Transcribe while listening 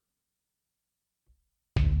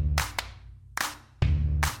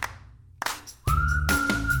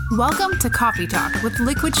Welcome to Coffee Talk with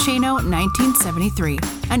Liquid Shano 1973,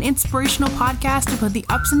 an inspirational podcast about the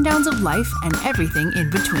ups and downs of life and everything in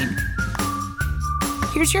between.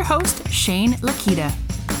 Here's your host, Shane Lakita.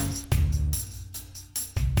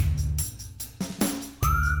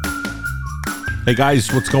 Hey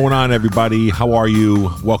guys, what's going on, everybody? How are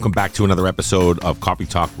you? Welcome back to another episode of Coffee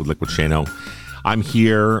Talk with Liquid Shano. I'm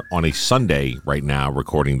here on a Sunday right now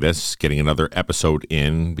recording this, getting another episode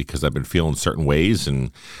in because I've been feeling certain ways and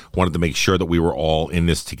wanted to make sure that we were all in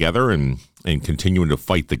this together and continuing to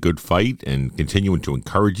fight the good fight and continuing to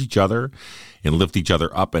encourage each other and lift each other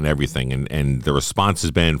up and everything. And the response has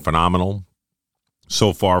been phenomenal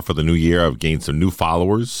so far for the new year. I've gained some new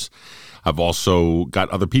followers. I've also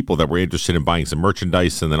got other people that were interested in buying some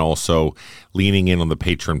merchandise and then also leaning in on the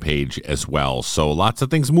Patreon page as well. So lots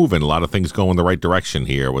of things moving, a lot of things going the right direction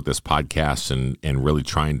here with this podcast and really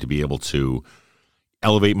trying to be able to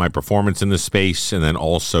elevate my performance in this space and then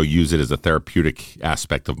also use it as a therapeutic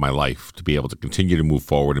aspect of my life to be able to continue to move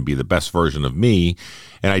forward and be the best version of me.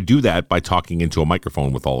 And I do that by talking into a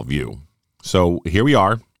microphone with all of you. So here we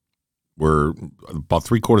are. We're about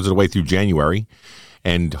 3/4 of the way through January.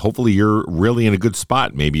 And hopefully you're really in a good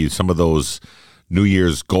spot. Maybe some of those New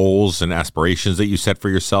Year's goals and aspirations that you set for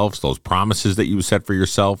yourselves, those promises that you set for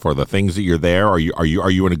yourself, or the things that you're there. Are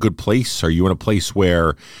you in a good place? Are you in a place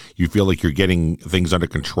where you feel like you're getting things under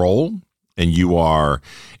control and you are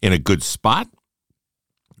in a good spot?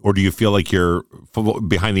 Or do you feel like you're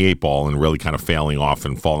behind the eight ball and really kind of failing off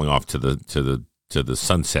and falling off to the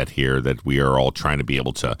sunset here that we are all trying to be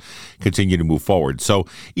able to continue to move forward? So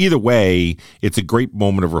either way, it's a great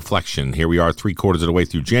moment of reflection. Here we are 3/4 of the way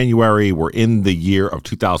through January. We're in the year of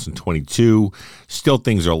 2022. Still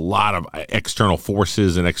things are a lot of external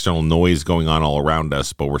forces and external noise going on all around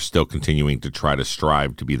us, but we're still continuing to try to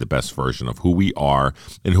strive to be the best version of who we are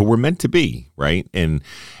and who we're meant to be, right? And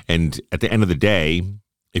at the end of the day,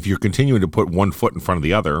 if you're continuing to put one foot in front of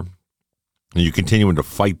the other, and you're continuing to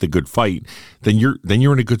fight the good fight, then you're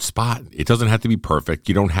in a good spot. It doesn't have to be perfect.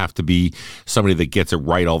 You don't have to be somebody that gets it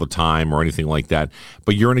right all the time or anything like that,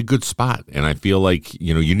 but you're in a good spot. And I feel like,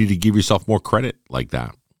 you need to give yourself more credit like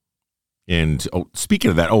that. And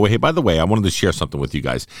speaking of that, hey, by the way, I wanted to share something with you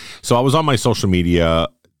guys. So I was on my social media a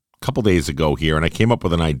couple days ago here, and I came up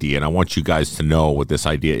with an idea, and I want you guys to know what this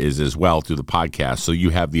idea is as well through the podcast, so you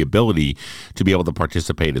have the ability to be able to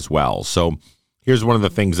participate as well. So here's one of the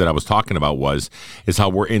things that I was talking about is how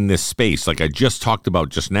we're in this space. Like I just talked about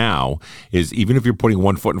just now, is even if you're putting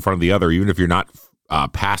one foot in front of the other, even if you're not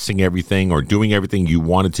passing everything or doing everything you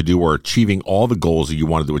wanted to do or achieving all the goals that you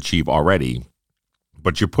wanted to achieve already,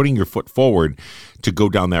 but you're putting your foot forward to go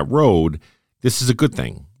down that road, this is a good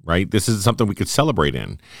thing, right? This is something we could celebrate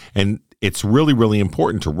in. And it's really, really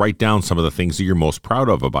important to write down some of the things that you're most proud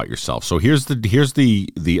of about yourself. So here's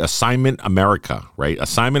the Assignment America, right?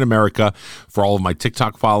 Assignment America for all of my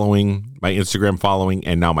TikTok following, my Instagram following,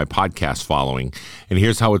 and now my podcast following. And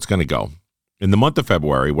here's how it's going to go. In the month of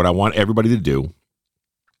February, what I want everybody to do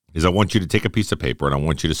is I want you to take a piece of paper and I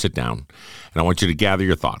want you to sit down and I want you to gather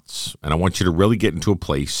your thoughts and I want you to really get into a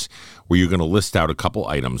place where you're going to list out a couple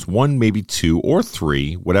items, one, maybe two or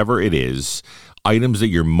three, whatever it is, items that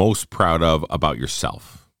you're most proud of about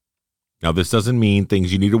yourself. Now, this doesn't mean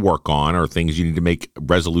things you need to work on or things you need to make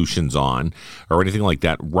resolutions on or anything like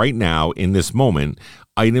that. Right now, in this moment,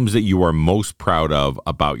 items that you are most proud of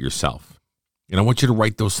about yourself. And I want you to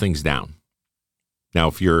write those things down. Now,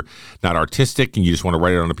 if you're not artistic and you just want to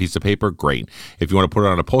write it on a piece of paper, great. If you want to put it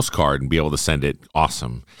on a postcard and be able to send it,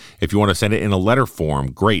 awesome. If you want to send it in a letter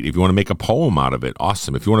form, great. If you want to make a poem out of it,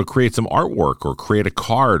 awesome. If you want to create some artwork or create a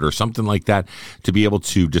card or something like that to be able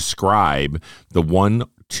to describe the one,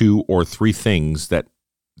 two, or three things that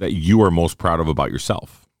you are most proud of about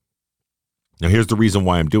yourself. Now, here's the reason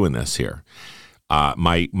why I'm doing this here.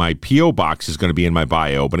 My P.O. Box is going to be in my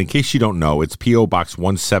bio, but in case you don't know, it's P.O. Box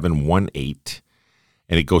 1718.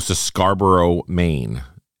 And it goes to Scarborough, Maine,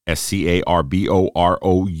 SCARBOROUGH,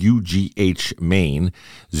 Maine,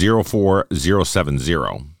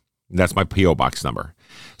 04070. That's my P.O. Box number.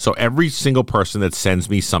 So every single person that sends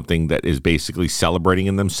me something that is basically celebrating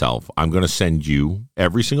in themselves, I'm going to send you,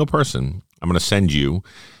 every single person, I'm going to send you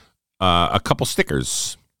a couple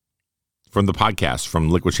stickers from the podcast, from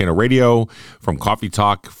Liquid Shano Radio, from Coffee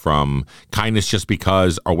Talk, from Kindness Just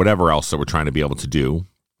Because, or whatever else that we're trying to be able to do.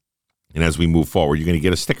 And as we move forward, you're going to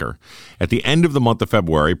get a sticker. At the end of the month of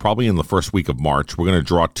February, probably in the first week of March, we're going to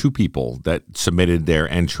draw two people that submitted their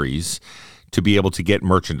entries to be able to get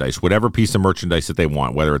merchandise, whatever piece of merchandise that they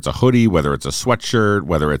want, whether it's a hoodie, whether it's a sweatshirt,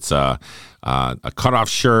 whether it's a cutoff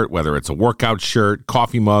shirt, whether it's a workout shirt,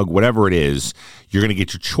 coffee mug, whatever it is, you're going to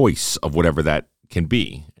get your choice of whatever that can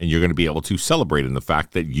be. And you're going to be able to celebrate in the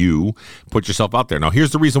fact that you put yourself out there. Now,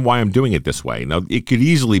 here's the reason why I'm doing it this way. Now, it could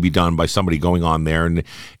easily be done by somebody going on there and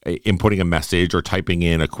inputting a message or typing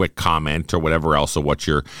in a quick comment or whatever else of what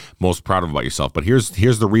you're most proud of about yourself. But here's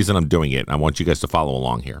the reason I'm doing it. And I want you guys to follow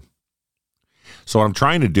along here. So what I'm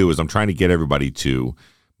trying to do is I'm trying to get everybody to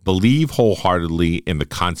believe wholeheartedly in the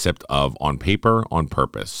concept of on paper, on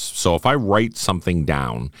purpose. So if I write something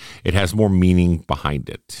down, it has more meaning behind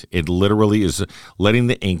it. It literally is letting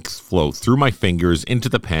the ink flow through my fingers into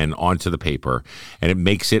the pen, onto the paper, and it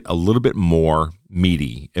makes it a little bit more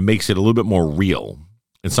meaty. It makes it a little bit more real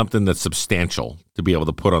and something that's substantial to be able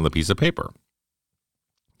to put on the piece of paper.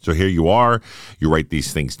 So here you are, you write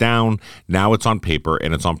these things down, now it's on paper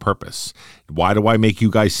and it's on purpose. Why do I make you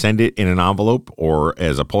guys send it in an envelope or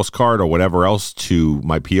as a postcard or whatever else to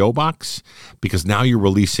my P.O. box? Because now you're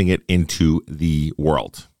releasing it into the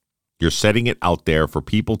world. You're setting it out there for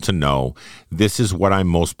people to know this is what I'm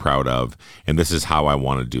most proud of and this is how I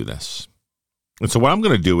want to do this. And so what I'm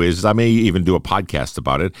going to do is I may even do a podcast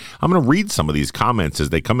about it. I'm going to read some of these comments as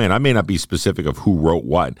they come in. I may not be specific of who wrote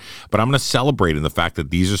what, but I'm going to celebrate in the fact that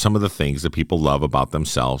these are some of the things that people love about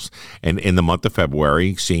themselves. And in the month of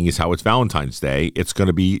February, seeing as how it's Valentine's Day, it's going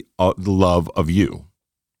to be the love of you.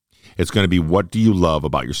 It's going to be what do you love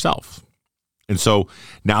about yourself? And so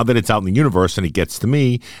now that it's out in the universe and it gets to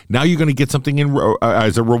me, now you're going to get something in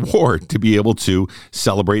as a reward to be able to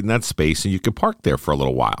celebrate in that space, and you can park there for a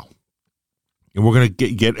little while. And we're going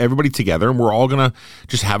to get everybody together, and we're all going to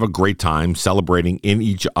just have a great time celebrating in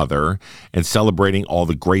each other and celebrating all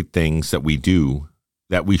the great things that we do,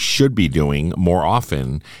 that we should be doing more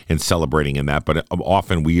often and celebrating in that. But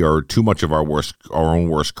often we are too much of our own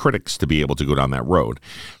worst critics to be able to go down that road.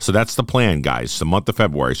 So that's the plan, guys, the month of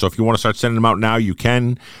February. So if you want to start sending them out now, you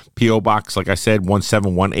can. P.O. Box, like I said,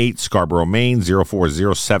 1718 Scarborough, Maine,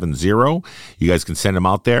 04070. You guys can send them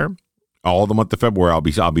out there. All the month of February,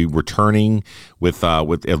 I'll be returning with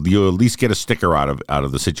you'll at least get a sticker out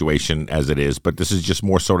of the situation as it is. But this is just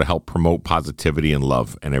more so to help promote positivity and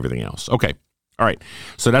love and everything else. Okay, all right.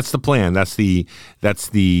 So that's the plan. That's the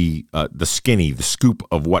scoop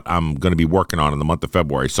of what I'm going to be working on in the month of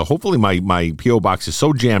February. So hopefully my P.O. box is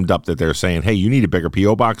so jammed up that they're saying, hey, you need a bigger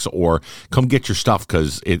P.O. box or come get your stuff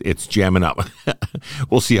because it's jamming up.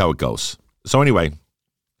 We'll see how it goes. So anyway,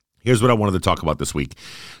 here's what I wanted to talk about this week.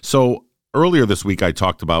 So earlier this week, I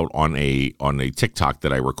talked about on a TikTok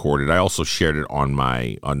that I recorded. I also shared it on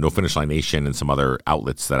No Finish Line Nation and some other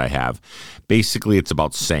outlets that I have. Basically, it's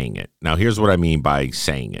about saying it. Now, here's what I mean by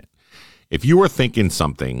saying it. If you are thinking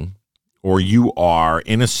something or you are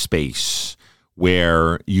in a space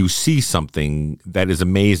where you see something that is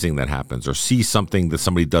amazing that happens or see something that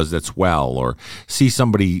somebody does that's well or see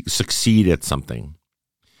somebody succeed at something,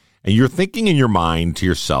 and you're thinking in your mind to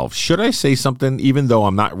yourself, should I say something even though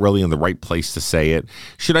I'm not really in the right place to say it?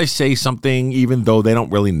 Should I say something even though they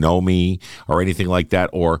don't really know me or anything like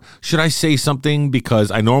that? Or should I say something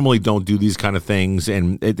because I normally don't do these kind of things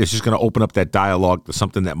and it's just going to open up that dialogue to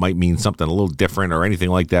something that might mean something a little different or anything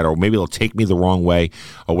like that, or maybe it'll take me the wrong way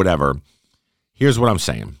or whatever. Here's what I'm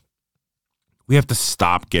saying. We have to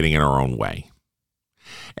stop getting in our own way.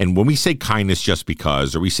 And when we say kindness just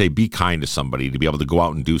because, or we say be kind to somebody to be able to go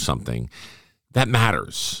out and do something, that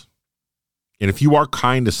matters. And if you are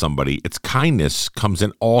kind to somebody, its kindness comes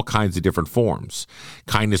in all kinds of different forms.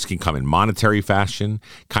 Kindness can come in monetary fashion.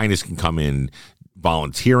 Kindness can come in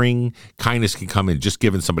volunteering. Kindness can come in just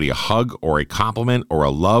giving somebody a hug or a compliment or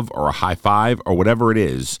a love or a high five or whatever it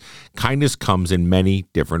is. Kindness comes in many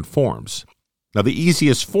different forms. Now, the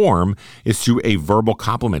easiest form is through a verbal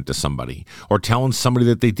compliment to somebody or telling somebody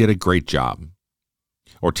that they did a great job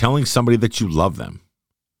or telling somebody that you love them.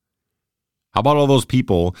 How about all those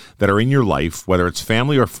people that are in your life, whether it's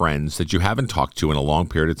family or friends, that you haven't talked to in a long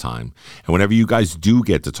period of time, and whenever you guys do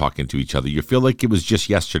get to talking to each other, you feel like it was just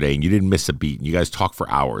yesterday and you didn't miss a beat and you guys talk for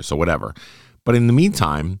hours or whatever. But in the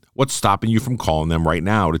meantime, what's stopping you from calling them right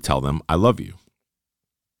now to tell them, I love you?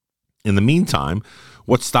 In the meantime,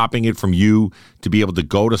 what's stopping it from you to be able to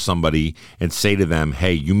go to somebody and say to them,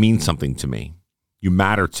 hey, you mean something to me. You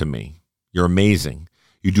matter to me. You're amazing.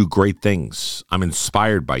 You do great things. I'm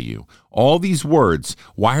inspired by you. All these words,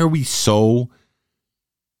 why are we so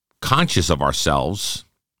conscious of ourselves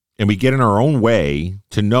and we get in our own way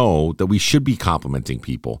to know that we should be complimenting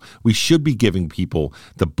people? We should be giving people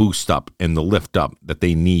the boost up and the lift up that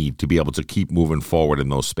they need to be able to keep moving forward in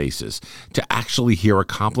those spaces, to actually hear a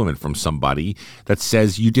compliment from somebody that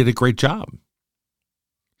says you did a great job.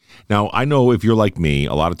 Now, I know if you're like me,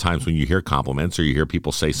 a lot of times when you hear compliments or you hear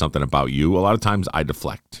people say something about you, a lot of times I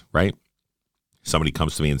deflect, right? Somebody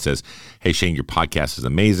comes to me and says, hey, Shane, your podcast is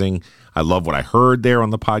amazing. I love what I heard there on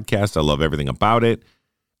the podcast. I love everything about it.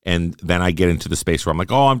 And then I get into the space where I'm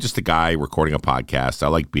like, oh, I'm just a guy recording a podcast. I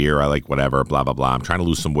like beer. I like whatever, blah, blah, blah. I'm trying to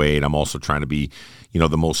lose some weight. I'm also trying to be,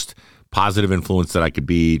 the most positive influence that I could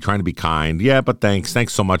be, trying to be kind. Yeah, but thanks.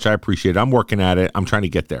 Thanks so much. I appreciate it. I'm working at it. I'm trying to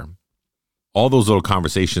get there. All those little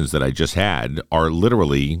conversations that I just had are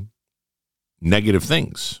literally negative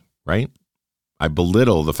things, right? I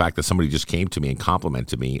belittle the fact that somebody just came to me and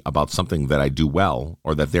complimented me about something that I do well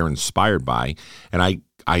or that they're inspired by. And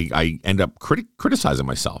I end up criticizing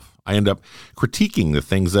myself. I end up critiquing the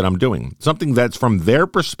things that I'm doing, something that's from their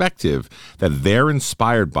perspective that they're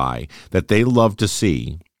inspired by, that they love to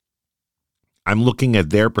see. I'm looking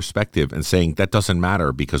at their perspective and saying that doesn't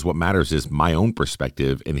matter because what matters is my own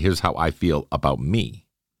perspective and here's how I feel about me.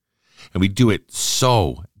 And we do it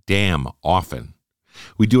so damn often.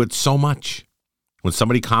 We do it so much. When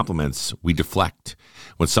somebody compliments, we deflect.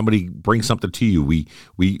 When somebody brings something to you, we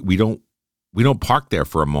don't park there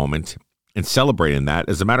for a moment and celebrate in that.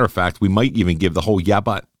 As a matter of fact, we might even give the whole yeah,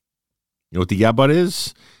 but. You know what the yeah, but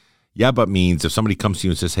is? Yeah, but means if somebody comes to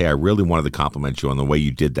you and says, hey, I really wanted to compliment you on the way you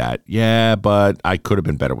did that. Yeah, but I could have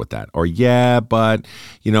been better with that. Or yeah, but,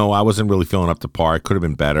 I wasn't really feeling up to par. I could have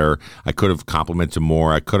been better. I could have complimented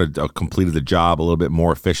more. I could have completed the job a little bit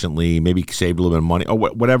more efficiently, maybe saved a little bit of money. Or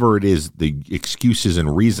whatever it is, the excuses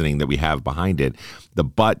and reasoning that we have behind it, the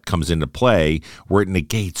but comes into play where it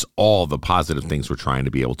negates all the positive things we're trying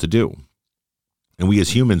to be able to do. And we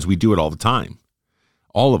as humans, we do it all the time.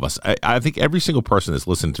 All of us. I think every single person that's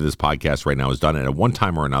listening to this podcast right now has done it at one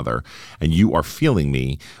time or another, and you are feeling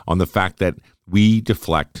me on the fact that we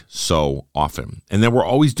deflect so often. And then we're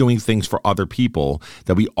always doing things for other people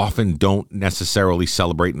that we often don't necessarily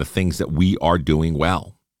celebrate in the things that we are doing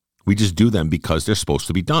well. We just do them because they're supposed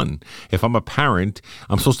to be done. If I'm a parent,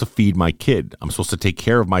 I'm supposed to feed my kid. I'm supposed to take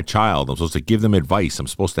care of my child. I'm supposed to give them advice. I'm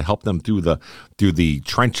supposed to help them through the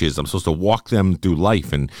trenches. I'm supposed to walk them through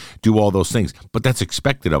life and do all those things. But that's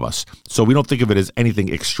expected of us. So we don't think of it as anything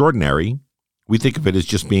extraordinary. We think of it as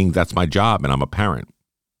just being, that's my job and I'm a parent.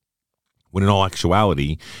 When in all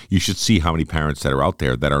actuality, you should see how many parents that are out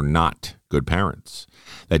there that are not good parents,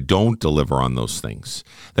 that don't deliver on those things,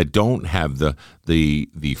 that don't have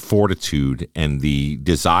the fortitude and the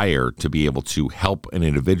desire to be able to help an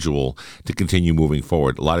individual to continue moving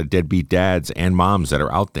forward. A lot of deadbeat dads and moms that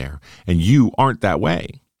are out there, and you aren't that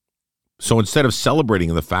way. So instead of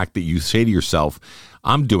celebrating the fact that you say to yourself,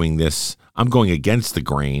 I'm doing this, I'm going against the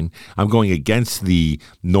grain, I'm going against the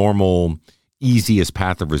normal easiest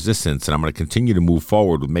path of resistance, and I'm going to continue to move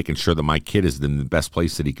forward with making sure that my kid is in the best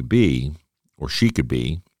place that he could be or she could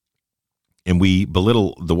be, and we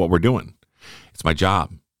belittle what we're doing. It's my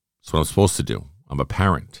job. It's what I'm supposed to do. I'm a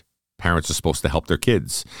parent. Parents are supposed to help their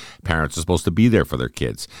kids. Parents are supposed to be there for their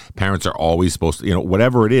kids. Parents are always supposed to,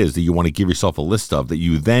 whatever it is that you want to give yourself a list of, that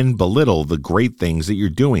you then belittle the great things that you're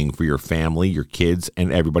doing for your family, your kids,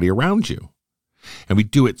 and everybody around you. And we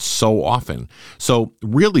do it so often. So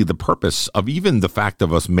really the purpose of even the fact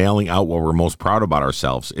of us mailing out what we're most proud about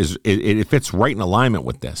ourselves is it fits right in alignment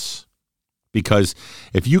with this. Because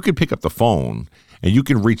if you can pick up the phone and you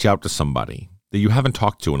can reach out to somebody that you haven't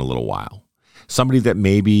talked to in a little while, somebody that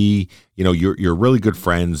maybe, you're really good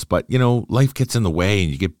friends, but, life gets in the way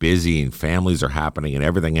and you get busy and families are happening and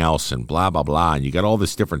everything else and blah, blah, blah. And you got all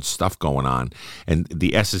this different stuff going on and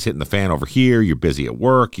the S is hitting the fan over here. You're busy at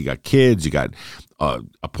work. You got kids, you got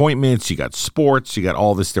appointments, you got sports, you got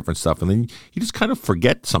all this different stuff. And then you just kind of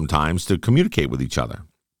forget sometimes to communicate with each other.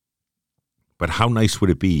 But how nice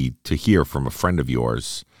would it be to hear from a friend of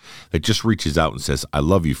yours that just reaches out and says, I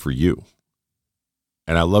love you for you.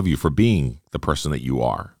 And I love you for being the person that you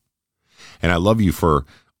are. And I love you for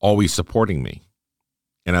always supporting me.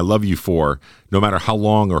 And I love you for no matter how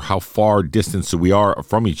long or how far distance we are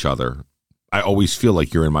from each other, I always feel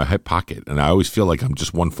like you're in my hip pocket. And I always feel like I'm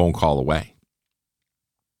just one phone call away.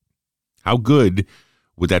 How good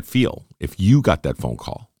would that feel if you got that phone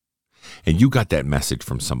call and you got that message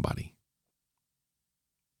from somebody,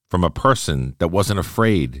 from a person that wasn't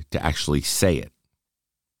afraid to actually say it?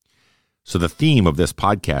 So the theme of this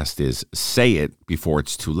podcast is say it before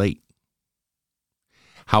it's too late.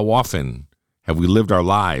 How often have we lived our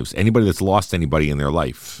lives, anybody that's lost anybody in their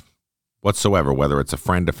life whatsoever, whether it's a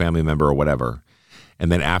friend, a family member, or whatever,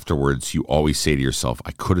 and then afterwards you always say to yourself,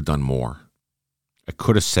 I could have done more. I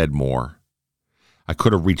could have said more. I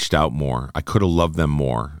could have reached out more. I could have loved them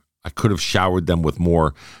more. I could have showered them with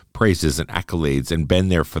more praises and accolades and been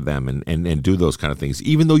there for them and do those kind of things,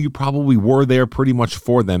 even though you probably were there pretty much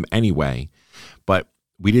for them anyway. But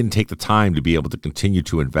we didn't take the time to be able to continue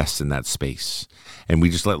to invest in that space. And we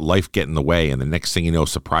just let life get in the way. And the next thing you know,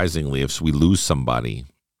 surprisingly, if we lose somebody,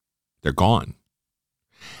 they're gone.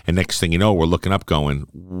 And next thing you know, we're looking up going,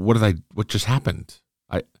 what just happened?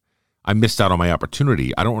 I missed out on my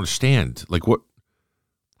opportunity. I don't understand. Like,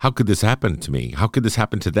 how could this happen to me? How could this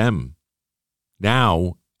happen to them?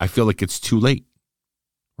 Now I feel like it's too late,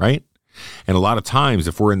 right? And a lot of times,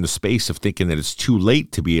 if we're in the space of thinking that it's too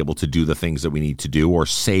late to be able to do the things that we need to do or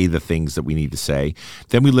say the things that we need to say,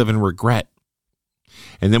 then we live in regret.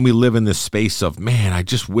 And then we live in this space of, man, I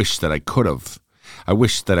just wish that I could have. I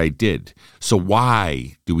wish that I did. So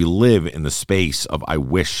why do we live in the space of I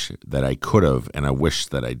wish that I could have and I wish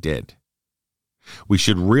that I did? We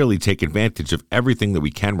should really take advantage of everything that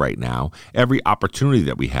we can right now, every opportunity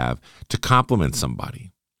that we have to compliment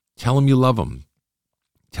somebody. Tell them you love them.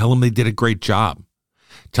 Tell them they did a great job.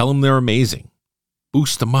 Tell them they're amazing.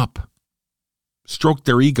 Boost them up. Stroke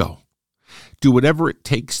their ego. Do whatever it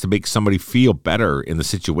takes to make somebody feel better in the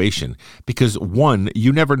situation. Because one,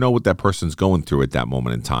 you never know what that person's going through at that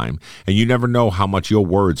moment in time. And you never know how much your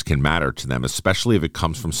words can matter to them, especially if it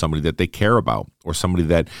comes from somebody that they care about or somebody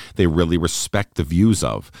that they really respect the views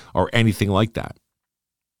of or anything like that.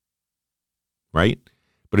 Right?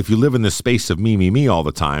 But if you live in this space of me all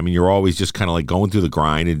the time and you're always just kind of like going through the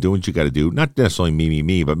grind and doing what you got to do, not necessarily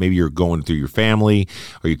me, but maybe you're going through your family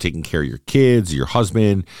or you're taking care of your kids, or your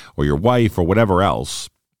husband or your wife or whatever else,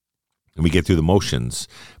 and we get through the motions,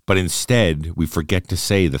 but instead we forget to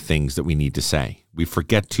say the things that we need to say. We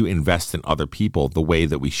forget to invest in other people the way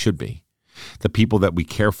that we should be. The people that we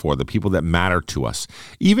care for, the people that matter to us,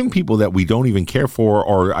 even people that we don't even care for,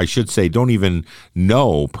 or I should say don't even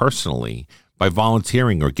know personally, by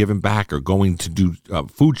volunteering or giving back or going to do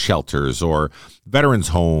food shelters or veterans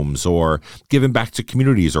homes or giving back to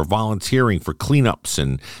communities or volunteering for cleanups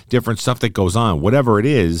and different stuff that goes on. Whatever it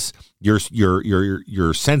is,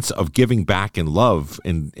 your sense of giving back and love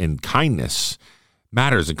and kindness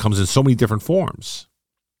matters and comes in so many different forms.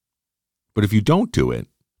 But if you don't do it,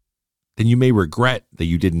 then you may regret that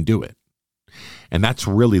you didn't do it. And that's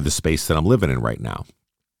really the space that I'm living in right now.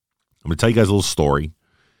 I'm going to tell you guys a little story.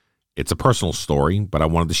 It's a personal story, but I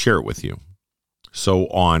wanted to share it with you. So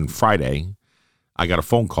on Friday, I got a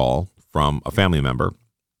phone call from a family member.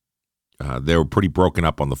 They were pretty broken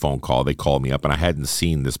up on the phone call. They called me up, and I hadn't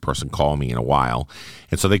seen this person call me in a while.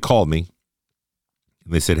 And so they called me,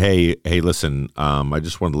 and they said, hey, listen, I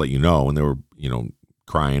just wanted to let you know. And they were,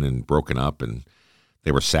 crying and broken up, and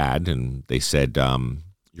they were sad. And they said,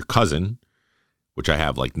 your cousin, which I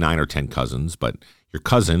have like 9 or 10 cousins, but your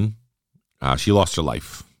cousin, she lost her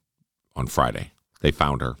life. On Friday, they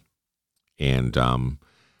found her, and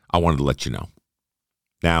I wanted to let you know.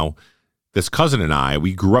 Now, this cousin and I,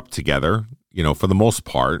 we grew up together, for the most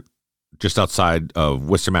part, just outside of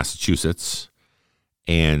Worcester, Massachusetts,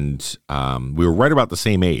 and we were right about the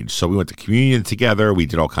same age. So we went to communion together. We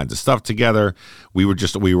did all kinds of stuff together. We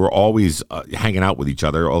were always hanging out with each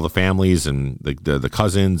other, all the families and the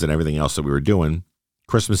cousins and everything else that we were doing.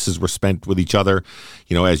 Christmases were spent with each other.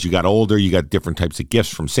 As you got older, you got different types of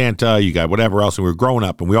gifts from Santa, you got whatever else, and we were growing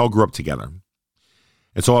up, and we all grew up together.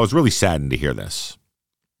 And so I was really saddened to hear this.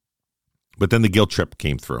 But then the guilt trip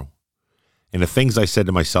came through. And the things I said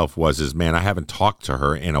to myself was, man, I haven't talked to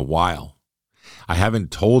her in a while. I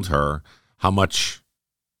haven't told her how much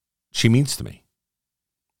she means to me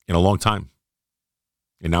in a long time.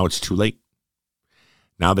 And now it's too late.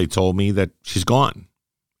 Now they told me that she's gone.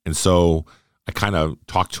 And so I kind of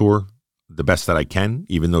talk to her the best that I can,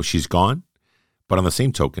 even though she's gone. But on the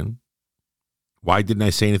same token, why didn't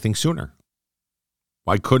I say anything sooner?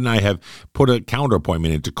 Why couldn't I have put a calendar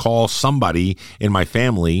appointment in to call somebody in my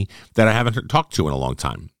family that I haven't talked to in a long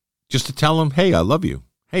time? Just to tell them, hey, I love you.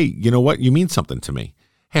 Hey, you know what? You mean something to me.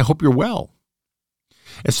 Hey, I hope you're well.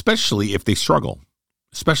 Especially if they struggle.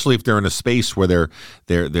 Especially if they're in a space where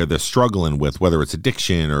they're struggling with, whether it's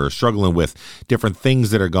addiction or struggling with different things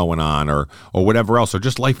that are going on or whatever else, or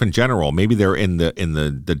just life in general. Maybe they're in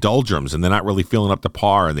the doldrums and they're not really feeling up to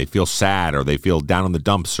par and they feel sad or they feel down in the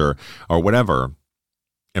dumps or whatever.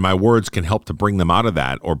 And my words can help to bring them out of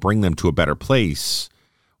that or bring them to a better place.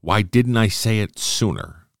 Why didn't I say it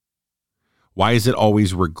sooner? Why is it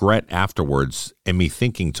always regret afterwards and me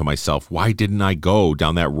thinking to myself, why didn't I go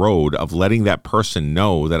down that road of letting that person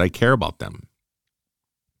know that I care about them?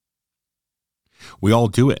 We all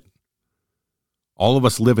do it. All of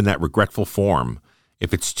us live in that regretful form.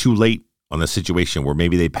 If it's too late on the situation where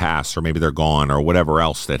maybe they pass or maybe they're gone or whatever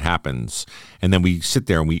else that happens, and then we sit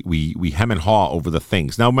there and we hem and haw over the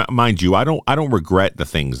things. Now, mind you, I don't regret the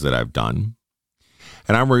things that I've done.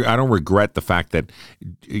 And I don't regret the fact that,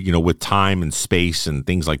 with time and space and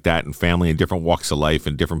things like that and family and different walks of life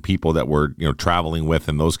and different people that we're, traveling with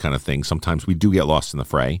and those kind of things, sometimes we do get lost in the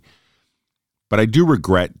fray. But I do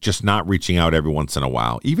regret just not reaching out every once in a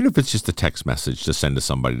while, even if it's just a text message to send to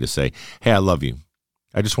somebody to say, hey, I love you.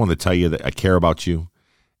 I just wanted to tell you that I care about you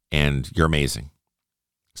and you're amazing.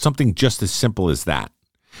 Something just as simple as that,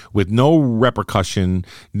 with no repercussion.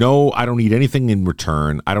 No, I don't need anything in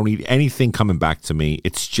return. I don't need anything coming back to me.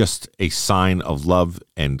 It's just a sign of love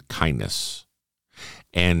and kindness.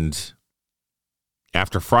 And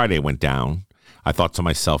after Friday went down, I thought to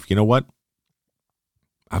myself, you know what?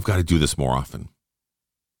 I've got to do this more often.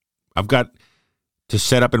 I've got to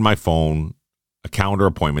set up in my phone a calendar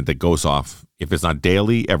appointment that goes off, if it's not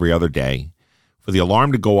daily, every other day, for the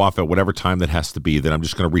alarm to go off at whatever time that has to be, that I'm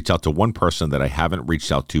just going to reach out to one person that I haven't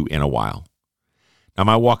reached out to in a while. Now,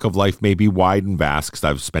 my walk of life may be wide and vast because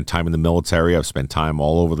I've spent time in the military. I've spent time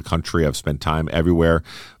all over the country. I've spent time everywhere,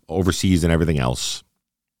 overseas and everything else.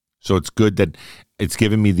 So it's good that it's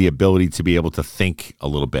given me the ability to be able to think a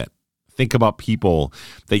little bit. Think about people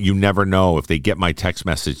that you never know if they get my text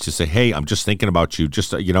message to say, hey, I'm just thinking about you.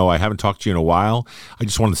 Just, I haven't talked to you in a while. I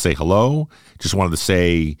just wanted to say hello. Just wanted to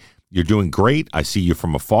say you're doing great. I see you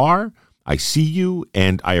from afar. I see you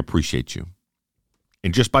and I appreciate you.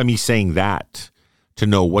 And just by me saying that, to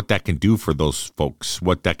know what that can do for those folks,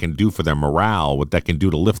 what that can do for their morale, what that can do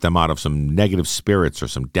to lift them out of some negative spirits or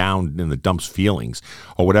some down in the dumps feelings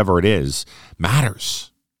or whatever it is, matters.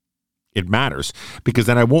 It matters because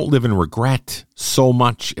then I won't live in regret so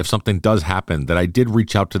much if something does happen that I did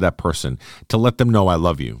reach out to that person to let them know I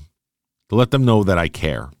love you, to let them know that I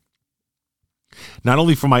care. Not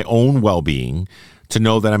only for my own well-being, to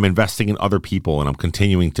know that I'm investing in other people and I'm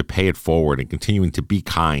continuing to pay it forward and continuing to be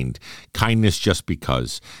kind, kindness just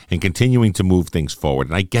because, and continuing to move things forward.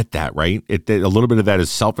 And I get that, right? A little bit of that is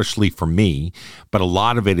selfishly for me, but a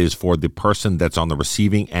lot of it is for the person that's on the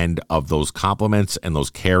receiving end of those compliments and those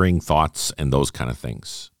caring thoughts and those kind of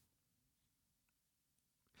things.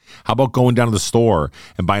 How about going down to the store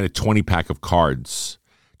and buying a 20-pack of cards?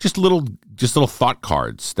 Just little thought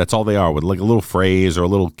cards. That's all they are, with like a little phrase or a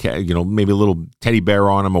little, maybe a little teddy bear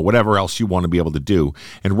on them or whatever else you want to be able to do,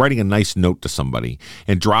 and writing a nice note to somebody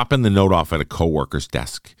and dropping the note off at a coworker's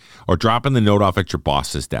desk or dropping the note off at your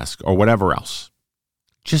boss's desk or whatever else,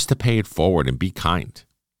 just to pay it forward and be kind.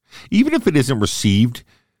 Even if it isn't received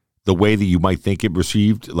the way that you might think it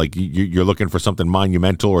received, like you're looking for something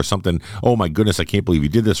monumental or something, oh my goodness, I can't believe you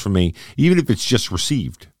did this for me. Even if it's just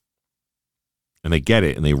received and they get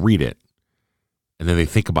it and they read it, and then they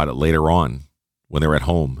think about it later on when they're at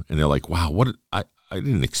home and they're like, wow, I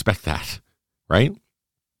didn't expect that, right?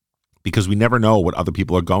 Because we never know what other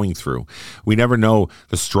people are going through. We never know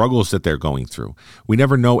the struggles that they're going through. We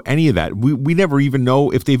never know any of that. We never even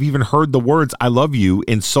know if they've even heard the words, I love you,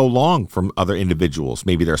 in so long from other individuals,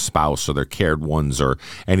 maybe their spouse or their cared ones or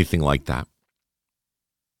anything like that.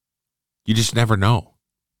 You just never know.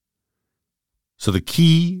 So the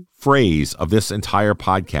key phrase of this entire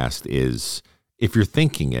podcast is, if you're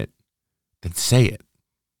thinking it, then say it.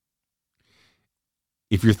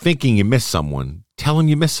 If you're thinking you miss someone, tell them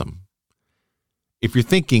you miss them. If you're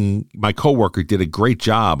thinking my coworker did a great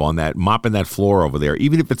job on that, mopping that floor over there,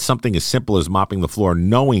 even if it's something as simple as mopping the floor,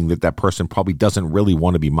 knowing that that person probably doesn't really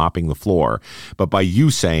want to be mopping the floor, but by you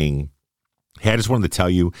saying, hey, I just wanted to tell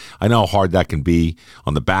you, I know how hard that can be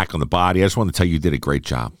on the back, on the body. I just wanted to tell you did a great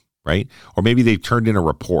job, right? Or maybe they turned in a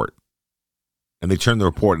report. And they turn the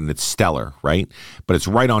report and it's stellar, right? But it's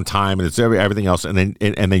right on time and it's everything else. And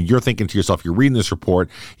then you're thinking to yourself, you're reading this report,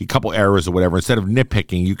 a couple errors or whatever. Instead of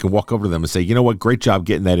nitpicking, you can walk over to them and say, you know what? Great job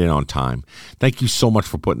getting that in on time. Thank you so much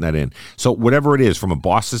for putting that in. So whatever it is, from a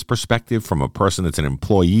boss's perspective, from a person that's an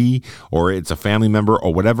employee, or it's a family member,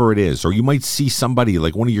 or whatever it is, or you might see somebody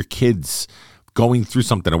like one of your kids going through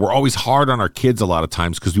something. And we're always hard on our kids a lot of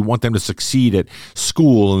times because we want them to succeed at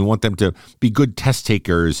school and we want them to be good test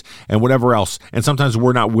takers and whatever else. And sometimes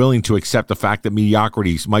we're not willing to accept the fact that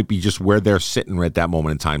mediocrity might be just where they're sitting at that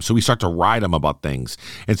moment in time. So we start to ride them about things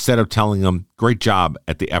instead of telling them, great job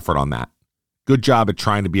at the effort on that. Good job at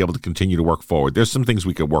trying to be able to continue to work forward. There's some things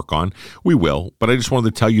we could work on. We will. But I just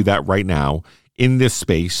wanted to tell you that right now, in this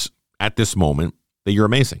space, at this moment, that you're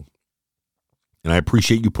amazing. And I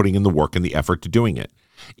appreciate you putting in the work and the effort to doing it,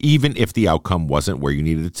 even if the outcome wasn't where you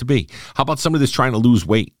needed it to be. How about somebody that's trying to lose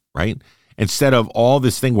weight, right? Instead of all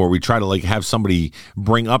this thing where we try to like have somebody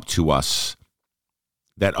bring up to us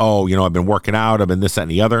that, oh, I've been working out, I've been this, that,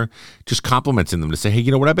 and the other. Just complimenting them to say, hey,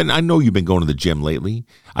 you know what, I know you've been going to the gym lately.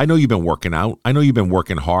 I know you've been working out. I know you've been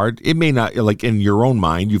working hard. It may not, like in your own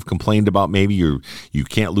mind, you've complained about maybe you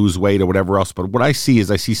can't lose weight or whatever else. But what I see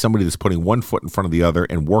somebody that's putting one foot in front of the other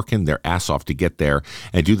and working their ass off to get there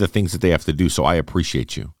and do the things that they have to do. So I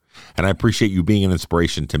appreciate you. And I appreciate you being an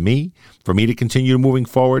inspiration to me, for me to continue moving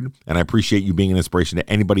forward. And I appreciate you being an inspiration to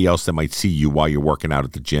anybody else that might see you while you're working out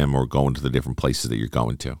at the gym or going to the different places that you're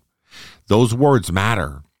going to. Those words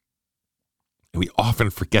matter. And we often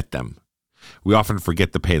forget them. We often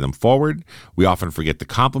forget to pay them forward. We often forget to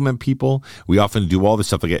compliment people. We often do all this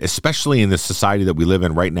stuff like that, especially in this society that we live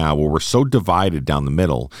in right now, where we're so divided down the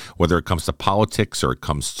middle, whether it comes to politics or it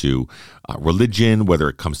comes to religion, whether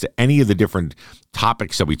it comes to any of the different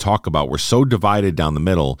topics that we talk about. We're so divided down the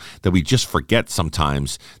middle that we just forget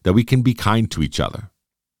sometimes that we can be kind to each other.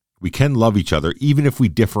 We can love each other, even if we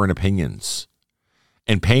differ in opinions.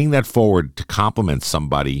 And paying that forward to compliment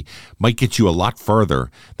somebody might get you a lot further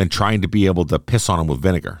than trying to be able to piss on them with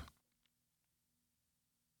vinegar.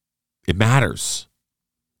 It matters.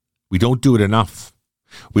 We don't do it enough.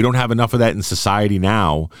 We don't have enough of that in society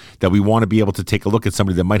now that we want to be able to take a look at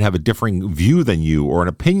somebody that might have a differing view than you or an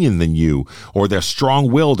opinion than you, or they're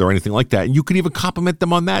strong-willed or anything like that. And you could even compliment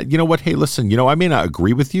them on that. You know what? Hey, listen, I may not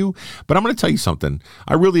agree with you, but I'm going to tell you something.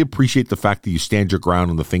 I really appreciate the fact that you stand your ground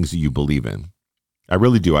on the things that you believe in. I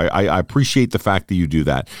really do. I appreciate the fact that you do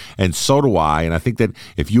that. And so do I. And I think that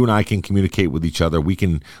if you and I can communicate with each other, we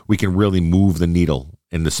can really move the needle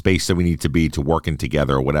in the space that we need to be to working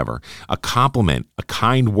together or whatever. A compliment, a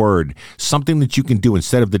kind word, something that you can do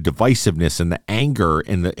instead of the divisiveness and the anger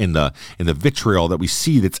and the vitriol that we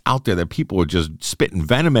see that's out there, that people are just spitting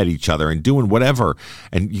venom at each other and doing whatever.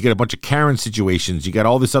 And you get a bunch of Karen situations. You got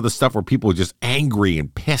all this other stuff where people are just angry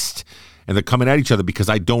and pissed. And they're coming at each other because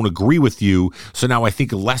I don't agree with you. So now I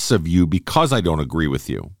think less of you because I don't agree with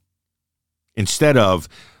you. Instead of,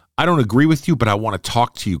 I don't agree with you, but I want to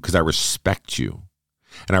talk to you because I respect you.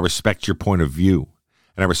 And I respect your point of view.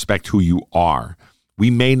 And I respect who you are.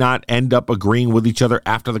 We may not end up agreeing with each other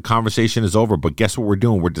after the conversation is over, but guess what we're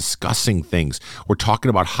doing? We're discussing things. We're talking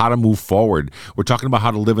about how to move forward. We're talking about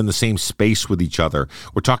how to live in the same space with each other.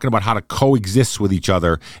 We're talking about how to coexist with each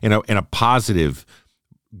other in a positive,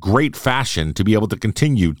 great fashion to be able to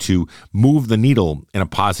continue to move the needle in a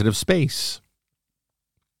positive space.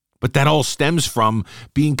 But that all stems from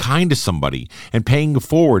being kind to somebody and paying it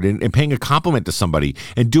forward and paying a compliment to somebody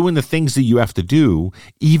and doing the things that you have to do,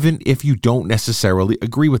 even if you don't necessarily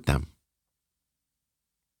agree with them.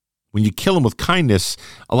 When you kill them with kindness,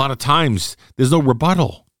 a lot of times there's no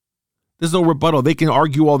rebuttal. There's no rebuttal. They can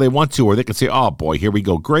argue all they want to, or they can say, oh boy, here we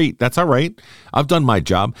go. Great. That's all right. I've done my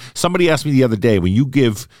job. Somebody asked me the other day, when you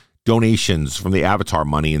give donations from the Avatar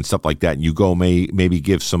money and stuff like that, and you go maybe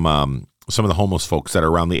give some of the homeless folks that are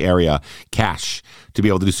around the area cash to be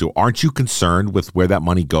able to do so, aren't you concerned with where that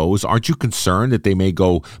money goes? Aren't you concerned that they may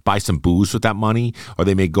go buy some booze with that money, or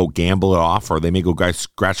they may go gamble it off, or they may go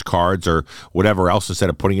scratch cards or whatever else instead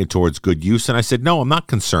of putting it towards good use? And I said, no, I'm not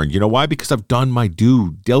concerned. You know why? Because I've done my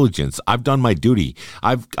due diligence. I've done my duty.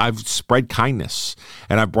 I've spread kindness,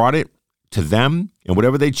 and I brought it to them, and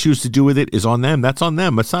whatever they choose to do with it is on them. That's on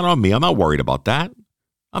them. It's not on me. I'm not worried about that.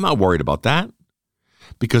 I'm not worried about that.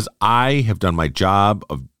 Because I have done my job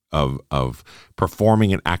of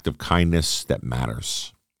performing an act of kindness that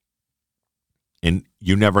matters. And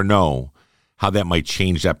you never know how that might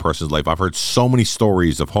change that person's life. I've heard so many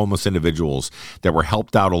stories of homeless individuals that were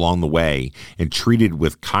helped out along the way and treated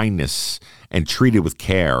with kindness and treated with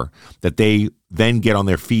care, that they then get on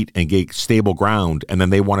their feet and get stable ground, and then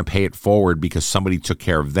they want to pay it forward because somebody took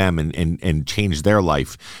care of them and changed their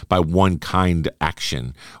life by one kind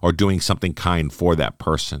action or doing something kind for that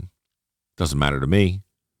person. Doesn't matter to me.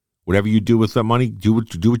 Whatever you do with that money, do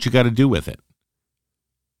what you got to do with it.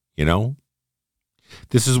 You know?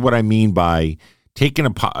 This is what I mean by pushing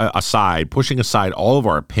aside all of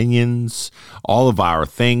our opinions, all of our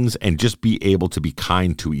things, and just be able to be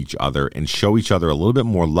kind to each other and show each other a little bit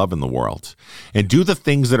more love in the world, and do the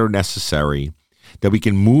things that are necessary that we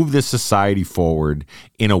can move this society forward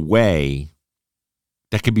in a way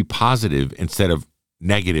that can be positive instead of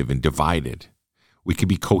negative and divided. We can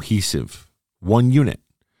be cohesive, one unit,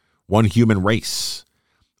 one human race,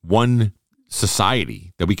 one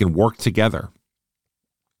society, that we can work together.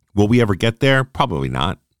 Will we ever get there? Probably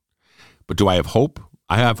not. But do I have hope?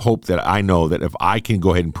 I have hope that I know that if I can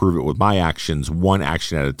go ahead and prove it with my actions, one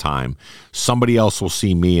action at a time, somebody else will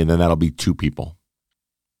see me, and then that'll be 2 people.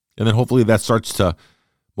 And then hopefully that starts to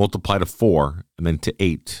multiply to 4, and then to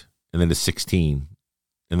 8, and then to 16,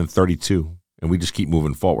 and then 32. And we just keep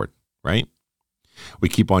moving forward, right? We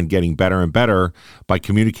keep on getting better and better by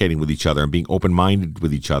communicating with each other and being open-minded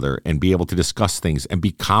with each other and be able to discuss things and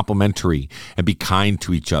be complimentary and be kind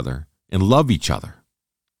to each other and love each other.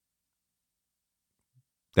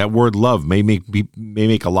 That word love may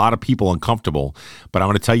make a lot of people uncomfortable, but I'm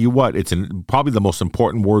going to tell you what, it's probably the most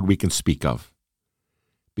important word we can speak of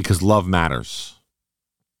because love matters.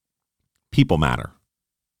 People matter.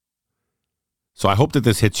 So I hope that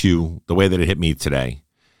this hits you the way that it hit me today,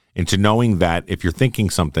 into knowing that if you're thinking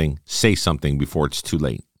something, say something before it's too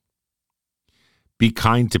late. Be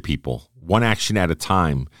kind to people, one action at a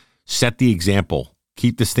time. Set the example.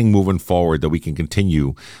 Keep this thing moving forward that we can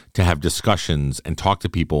continue to have discussions and talk to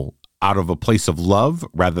people out of a place of love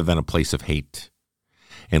rather than a place of hate.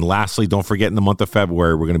 And lastly, don't forget in the month of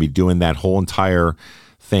February, we're going to be doing that whole entire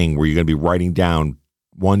thing where you're going to be writing down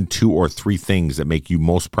 1, 2, or 3 things that make you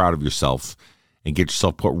most proud of yourself and get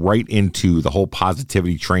yourself put right into the whole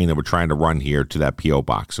positivity train that we're trying to run here to that P.O.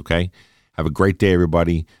 box, okay? Have a great day,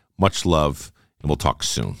 everybody. Much love, and we'll talk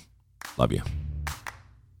soon. Love you.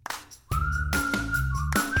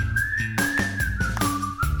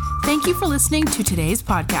 Thank you for listening to today's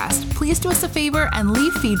podcast. Please do us a favor and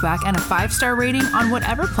leave feedback and a 5-star rating on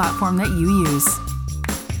whatever platform that you use.